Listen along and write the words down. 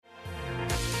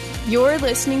You're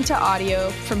listening to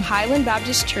audio from Highland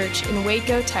Baptist Church in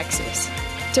Waco, Texas.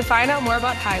 To find out more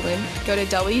about Highland, go to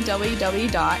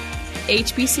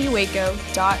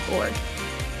www.hbcwaco.org.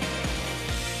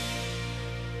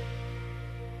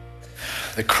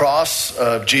 The cross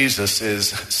of Jesus is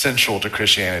central to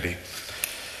Christianity,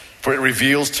 for it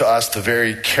reveals to us the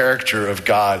very character of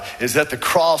God. Is at the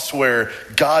cross where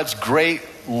God's great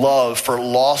love for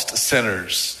lost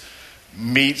sinners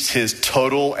meets his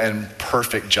total and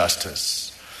perfect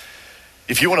justice.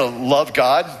 If you want to love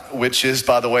God, which is,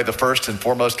 by the way, the first and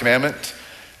foremost commandment,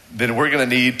 then we're going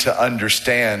to need to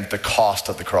understand the cost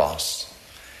of the cross.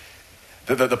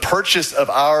 The purchase of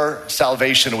our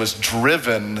salvation was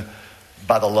driven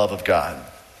by the love of God.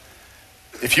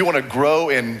 If you want to grow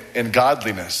in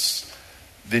godliness,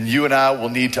 then you and I will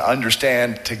need to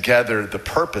understand together the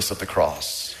purpose of the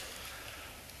cross.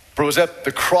 For it was at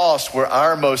the cross where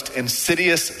our most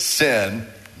insidious sin,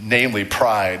 namely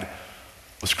pride,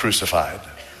 was crucified.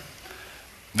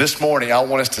 This morning, I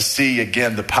want us to see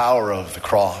again the power of the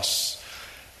cross.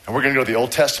 And we're going to go to the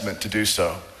Old Testament to do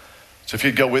so. So if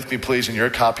you'd go with me, please, in your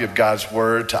copy of God's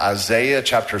Word to Isaiah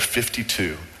chapter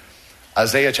 52.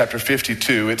 Isaiah chapter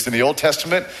 52. It's in the Old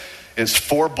Testament. It's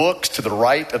 4 books to the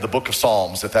right of the book of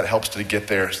Psalms, if that helps to get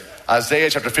there. Isaiah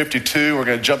chapter 52, we're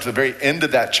going to jump to the very end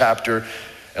of that chapter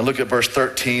and look at verse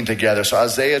 13 together. So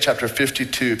Isaiah chapter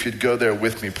 52, if you'd go there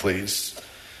with me, please.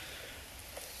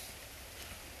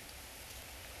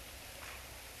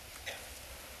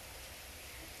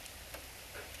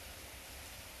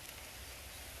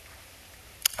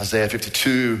 Isaiah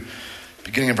 52,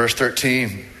 beginning in verse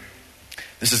 13.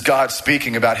 This is God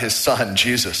speaking about his son,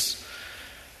 Jesus.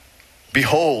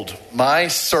 Behold, my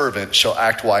servant shall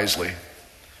act wisely.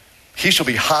 He shall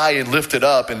be high and lifted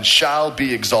up and shall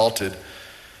be exalted.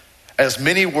 As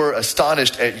many were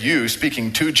astonished at you,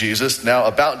 speaking to Jesus, now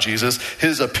about Jesus,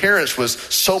 his appearance was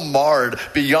so marred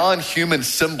beyond human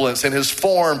semblance and his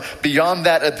form beyond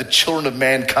that of the children of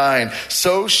mankind.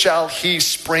 So shall he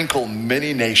sprinkle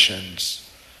many nations,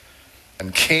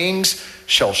 and kings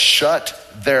shall shut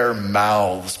their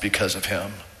mouths because of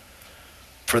him.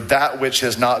 For that which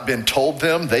has not been told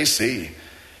them, they see,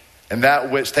 and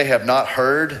that which they have not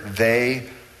heard, they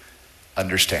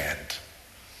understand.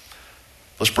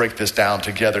 Let's break this down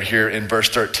together here. In verse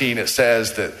 13, it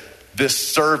says that this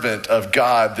servant of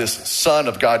God, this son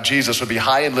of God, Jesus, would be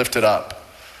high and lifted up.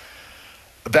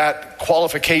 That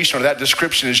qualification or that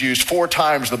description is used 4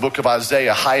 times in the book of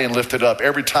Isaiah, high and lifted up.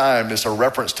 Every time it's a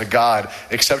reference to God,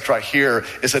 except right here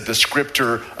is a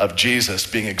descriptor of Jesus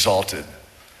being exalted.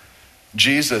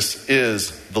 Jesus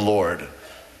is the Lord,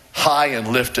 high and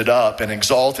lifted up and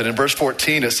exalted. In verse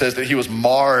 14, it says that he was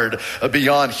marred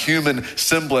beyond human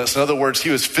semblance. In other words, he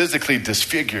was physically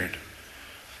disfigured.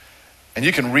 And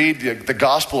you can read the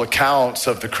gospel accounts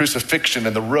of the crucifixion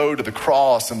and the road to the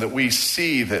cross, and that we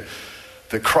see that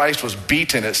Christ was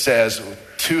beaten, it says,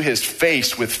 to his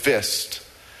face with fists.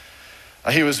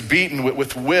 He was beaten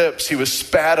with whips. He was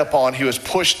spat upon. He was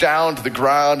pushed down to the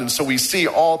ground. And so we see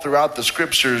all throughout the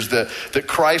scriptures that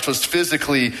Christ was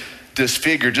physically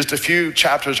disfigured. Just a few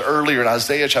chapters earlier in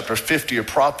Isaiah chapter 50, a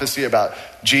prophecy about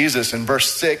Jesus, in verse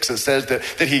 6, it says that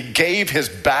he gave his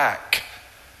back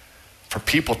for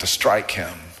people to strike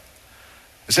him.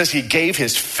 It says he gave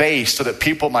his face so that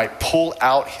people might pull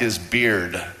out his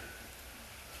beard.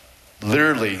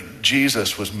 Literally,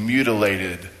 Jesus was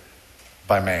mutilated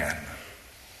by man.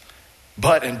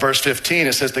 But in verse 15,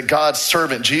 it says that God's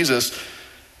servant Jesus,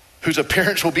 whose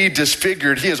appearance will be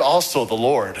disfigured, he is also the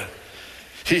Lord.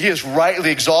 He is rightly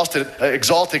exalted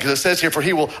because it says here, for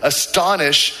he will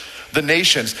astonish the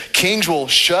nations. Kings will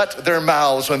shut their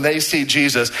mouths when they see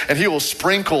Jesus, and he will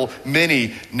sprinkle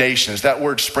many nations. That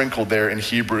word sprinkled there in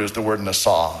Hebrew is the word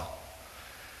nasah.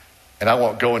 And I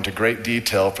won't go into great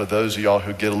detail for those of y'all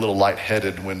who get a little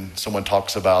lightheaded when someone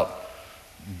talks about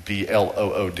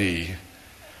B-L-O-O-D.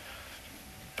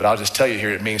 But I'll just tell you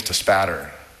here, it means to spatter.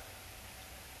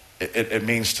 It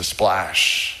means to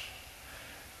splash.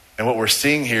 And what we're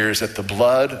seeing here is that the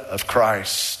blood of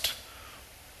Christ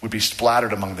would be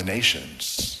splattered among the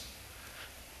nations.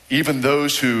 Even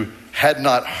those who had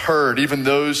not heard, even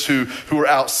those who were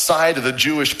outside of the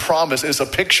Jewish promise, is a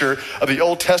picture of the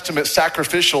Old Testament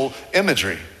sacrificial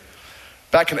imagery.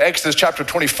 Back in Exodus chapter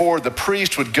 24, the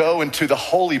priest would go into the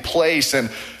holy place and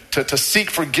to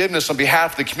seek forgiveness on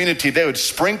behalf of the community. They would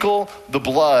sprinkle the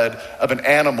blood of an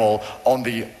animal on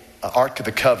the Ark of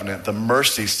the Covenant, the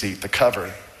mercy seat, the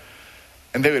cover.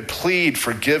 And they would plead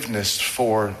forgiveness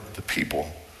for the people.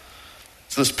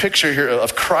 So this picture here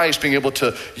of Christ being able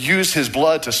to use his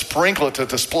blood to sprinkle it,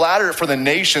 to splatter it for the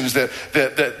nations, that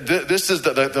this is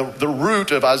the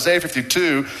root of Isaiah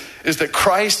 52, is that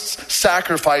Christ's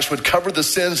sacrifice would cover the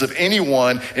sins of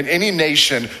anyone in any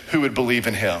nation who would believe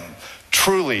in him.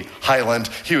 Truly, Highland,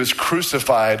 he was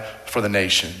crucified for the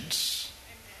nations.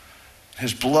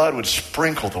 His blood would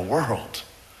sprinkle the world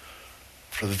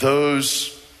for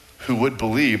those who would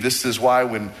believe. This is why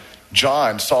when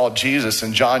John saw Jesus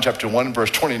in John chapter 1,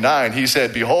 verse 29, he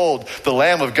said, "Behold, the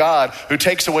Lamb of God who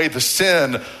takes away the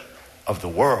sin of the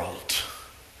world."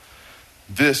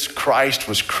 This Christ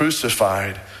was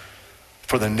crucified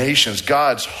for the nations.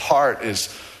 God's heart is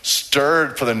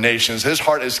stirred for the nations. His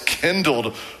heart is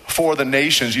kindled for the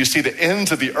nations. You see, the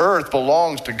ends of the earth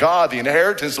belongs to God. The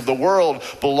inheritance of the world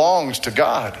belongs to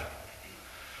God.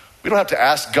 We don't have to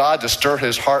ask God to stir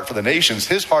his heart for the nations.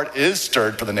 His heart is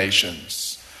stirred for the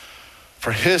nations.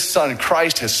 For his son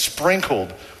Christ has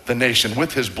sprinkled the nation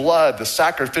with his blood, the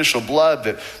sacrificial blood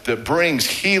that brings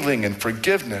healing and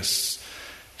forgiveness.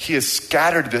 He has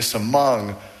scattered this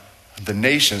among the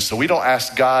nations. So we don't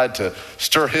ask God to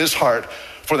stir his heart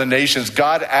for the nations.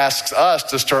 God asks us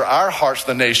to stir our hearts for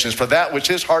the nations, for that which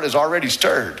his heart has already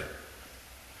stirred.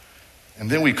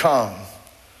 And then we come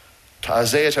to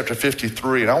Isaiah chapter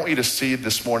 53. And I want you to see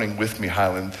this morning with me,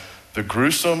 Highland, the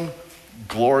gruesome,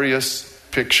 glorious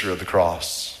picture of the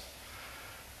cross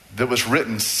that was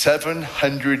written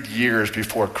 700 years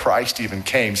before Christ even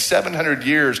came, 700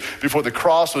 years before the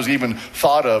cross was even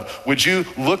thought of. Would you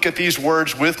look at these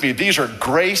words with me? These are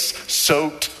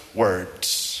grace-soaked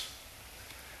words.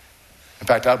 In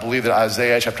fact, I believe that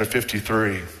Isaiah chapter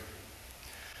 53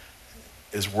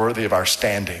 is worthy of our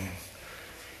standing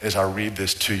as I read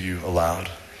this to you aloud.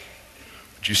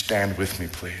 Would you stand with me,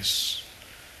 please?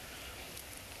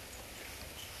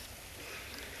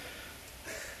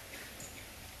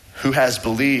 Who has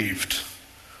believed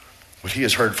what he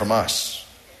has heard from us?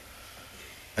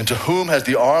 And to whom has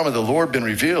the arm of the Lord been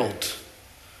revealed?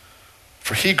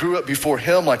 For he grew up before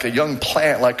him like a young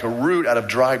plant, like a root out of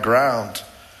dry ground.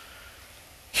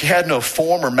 He had no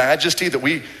form or majesty that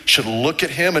we should look at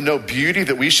him, and no beauty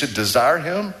that we should desire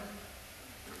him.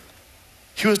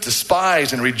 He was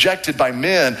despised and rejected by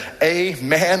men, a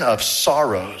man of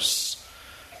sorrows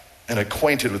and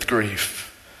acquainted with grief.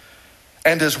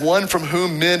 And as one from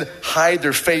whom men hide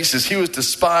their faces, he was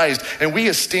despised, and we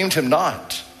esteemed him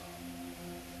not.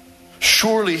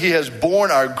 Surely he has borne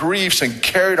our griefs and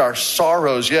carried our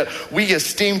sorrows, yet we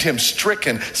esteemed him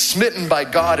stricken, smitten by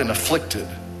God, and afflicted.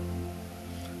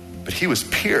 But he was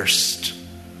pierced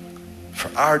for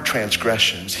our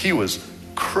transgressions. He was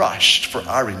crushed for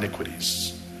our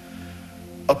iniquities.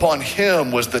 Upon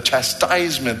him was the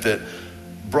chastisement that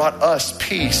brought us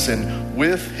peace, and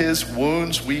with his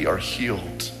wounds we are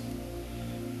healed.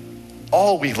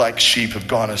 All we like sheep have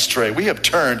gone astray. We have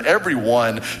turned every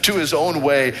one to his own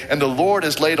way, and the Lord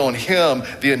has laid on him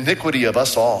the iniquity of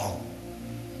us all.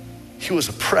 He was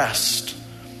oppressed,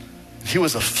 he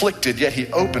was afflicted, yet he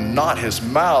opened not his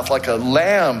mouth. Like a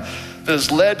lamb that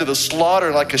is led to the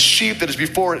slaughter, like a sheep that is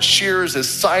before its shearers is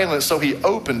silent, so he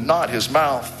opened not his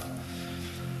mouth.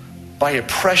 By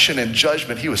oppression and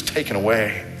judgment he was taken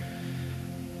away.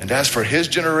 And as for his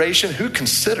generation, who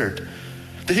considered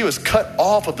that he was cut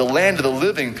off of the land of the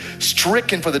living,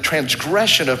 stricken for the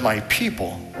transgression of my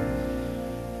people?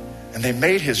 And they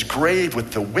made his grave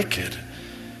with the wicked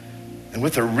and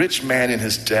with a rich man in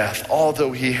his death,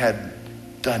 although he had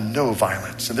done no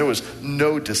violence and there was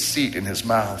no deceit in his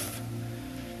mouth.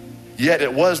 Yet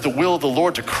it was the will of the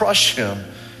Lord to crush him.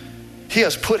 He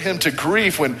has put him to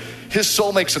grief. When his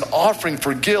soul makes an offering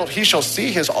for guilt, he shall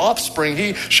see his offspring.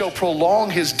 He shall prolong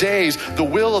his days. The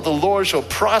will of the Lord shall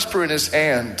prosper in his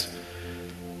hand.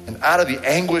 And out of the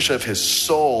anguish of his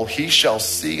soul, he shall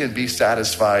see and be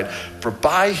satisfied. For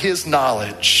by his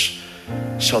knowledge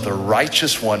shall the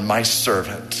righteous one, my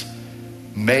servant,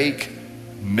 make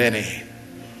many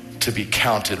to be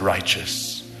counted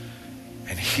righteous.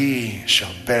 And he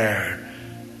shall bear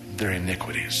their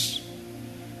iniquities.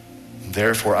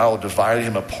 Therefore I will divide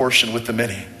him a portion with the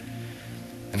many,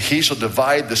 and he shall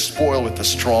divide the spoil with the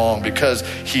strong, because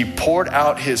he poured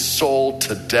out his soul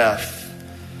to death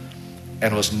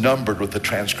and was numbered with the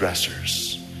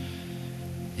transgressors.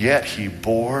 Yet he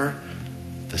bore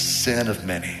the sin of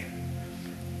many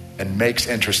and makes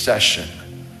intercession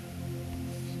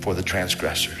for the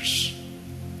transgressors.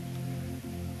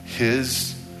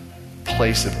 His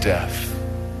place of death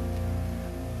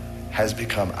has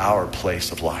become our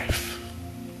place of life.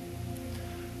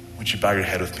 Would you bow your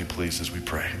head with me, please, as we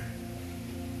pray?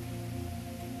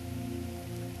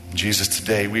 Jesus,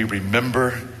 today we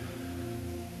remember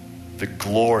the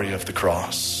glory of the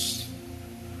cross.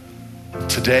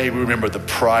 Today we remember the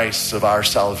price of our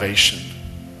salvation.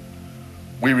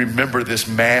 We remember this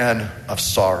man of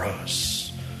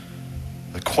sorrows,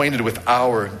 acquainted with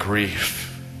our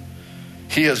grief.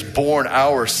 He has borne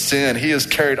our sin. He has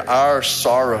carried our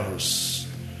sorrows.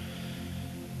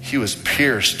 He was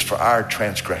pierced for our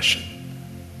transgression.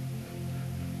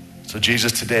 So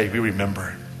Jesus, today we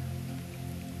remember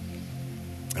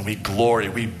and we glory,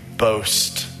 we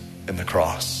boast in the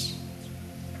cross,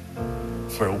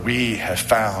 where we have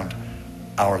found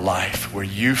our life. Where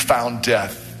you found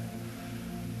death,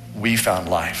 we found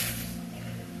life.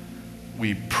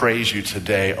 We praise you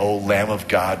today, O Lamb of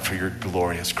God, for your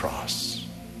glorious cross.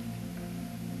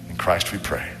 In Christ we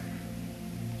pray.